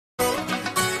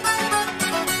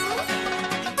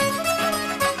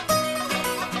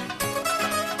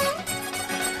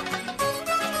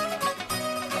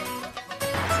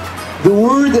The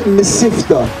word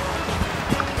Mesivta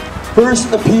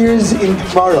first appears in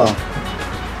Gemara.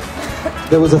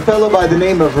 There was a fellow by the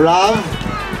name of Rav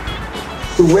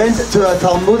who went to a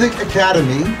Talmudic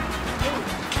academy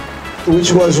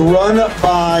which was run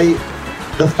by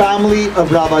the family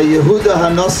of Rabbi Yehuda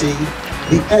Hanossi,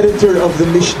 the editor of the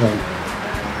Mishnah.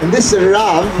 And this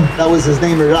Rav, that was his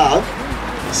name, Rav,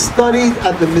 studied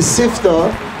at the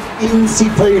Mesivta in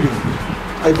Siperi.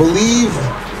 I believe,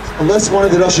 unless one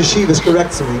of the Rosh Yeshivas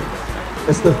corrects me,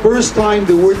 it's the first time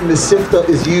the word Mesivta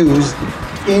is used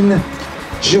in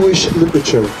Jewish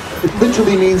literature. It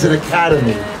literally means an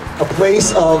academy, a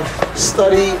place of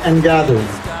study and gathering,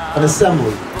 an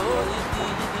assembly.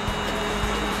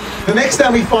 The next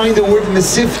time we find the word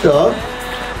Mesivta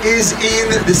is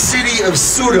in the city of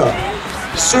Sura.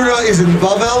 Sura is in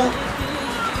Babylon.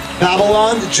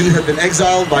 The Jews had been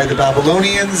exiled by the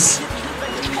Babylonians,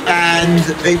 and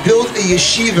they built a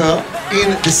yeshiva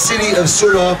in the city of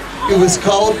Sura. It was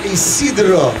called a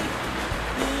Sidra,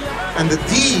 and the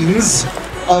deans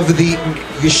of the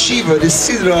yeshiva, the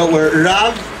Sidra, were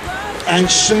Rav and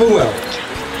Shmuel.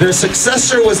 Their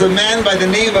successor was a man by the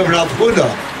name of Rav Huna,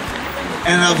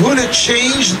 and Rav Huna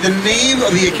changed the name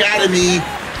of the academy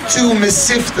to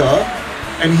Mesivta,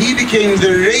 and he became the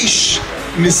Reish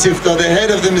Mesivta, the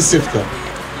head of the Mesivta.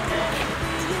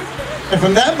 And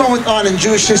from that moment on in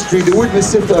Jewish history, the word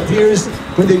Mesivta appears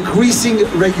with increasing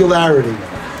regularity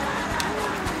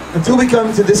until we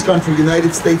come to this country,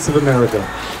 United States of America.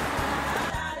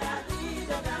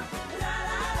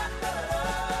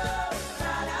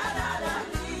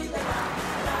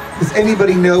 Does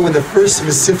anybody know when the first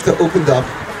Mesivta opened up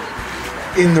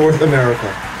in North America?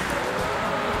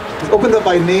 It was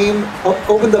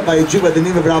opened up by a Jew by the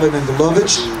name of Rabbi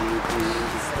Mendelovich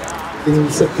in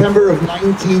September of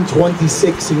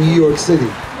 1926 in New York City.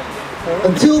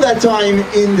 Until that time,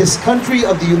 in this country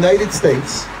of the United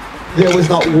States, there was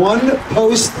not one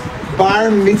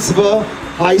post-bar mitzvah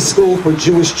high school for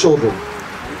Jewish children.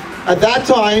 At that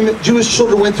time, Jewish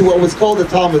children went to what was called the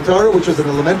Talmud Torah, which was an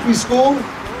elementary school,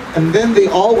 and then they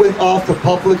all went off to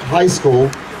public high school,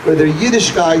 where their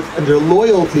Yiddishkeit and their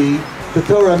loyalty to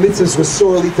Torah mitzvahs was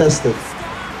sorely tested.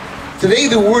 Today,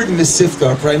 the word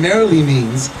Mesivta primarily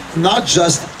means not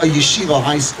just a yeshiva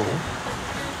high school.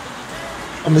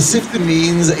 A Mesivta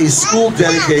means a school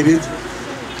dedicated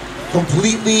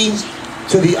completely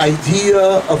to the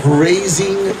idea of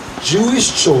raising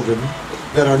Jewish children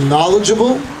that are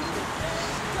knowledgeable,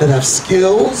 that have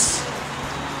skills,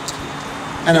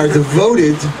 and are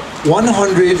devoted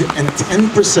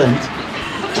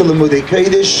 110% to Limudei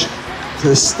Kodesh,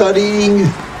 to studying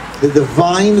the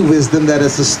divine wisdom that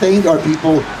has sustained our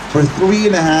people for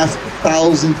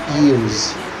 3,500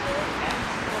 years.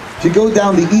 If you go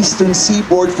down the eastern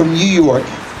seaboard from New York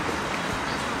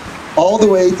all the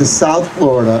way to South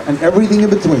Florida and everything in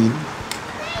between,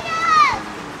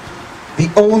 the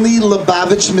only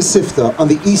Lubavitch Mesivta on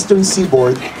the eastern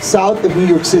seaboard, south of New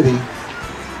York City,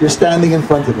 you're standing in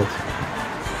front of it.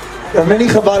 There are many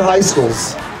Chabad high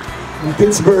schools in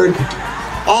Pittsburgh,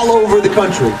 all over the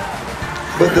country.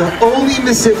 But the only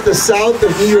Mesivta south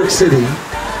of New York City,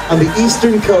 on the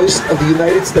eastern coast of the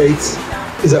United States,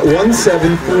 is at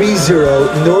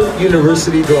 1730 North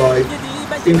University Drive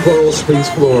in Coral Springs,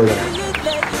 Florida.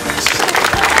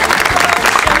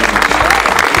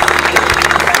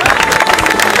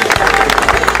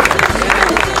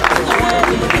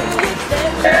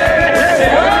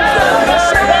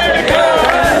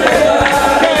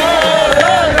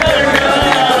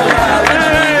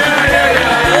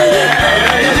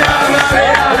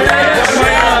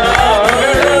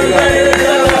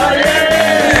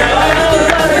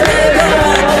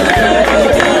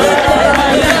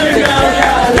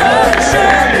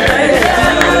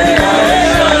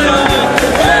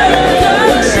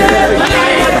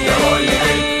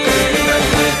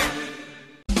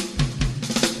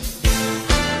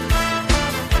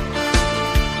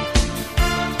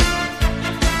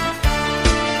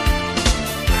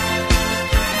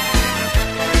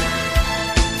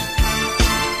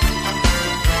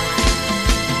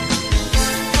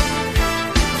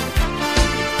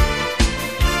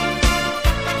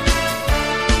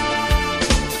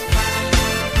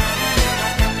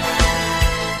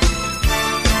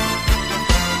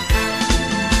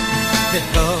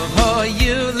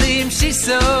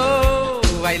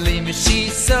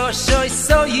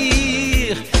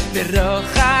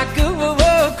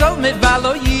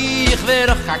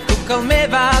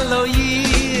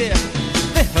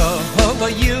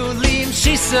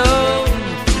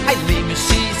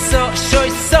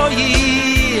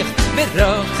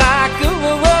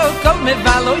 Kol me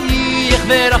valoyich,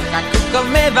 verach kol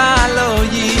me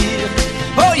valoyich.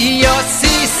 Oh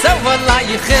Yossi so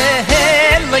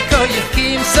valaychel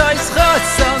lekoykim sois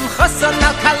choson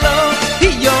al kalo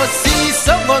Yossi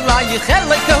so valaychel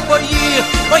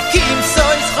lekoykim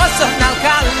sois choson al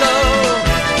kalo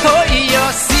Oh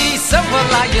Yossi so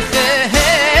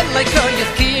valaychel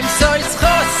lekoykim sois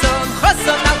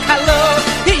choson al kalo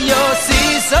Yossi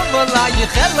so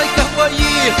valaychel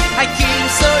lekoykim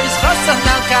sois choson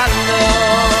al kalo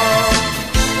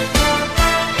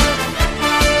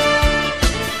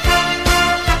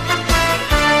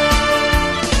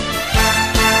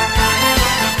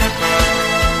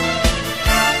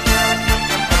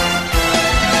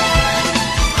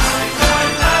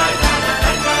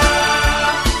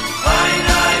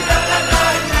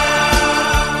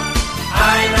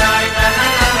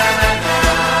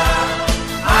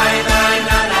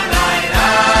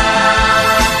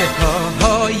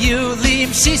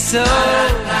Shiso,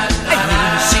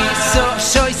 shiso,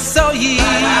 shoy soyi,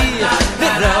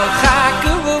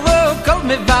 verochaku kol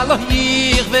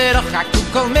mevaloyir, verochaku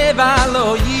kol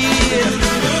mevaloyir.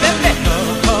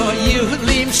 Oh, you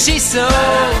lim shiso,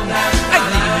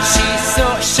 shiso,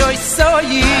 shoy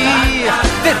soyi,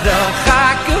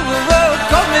 verochaku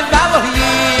kol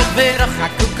mevaloyir,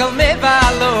 verochaku kol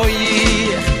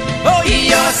mevaloyir. Oh,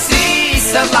 Yossi,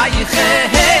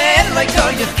 salaychel, like oh,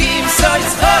 you keep soy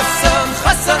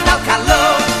choson al kalo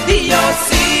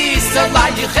Yossi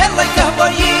salaychel like oh,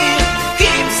 you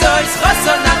keep soy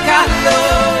choson al kalo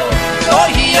Oh,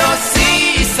 Yossi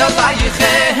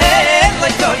salaychel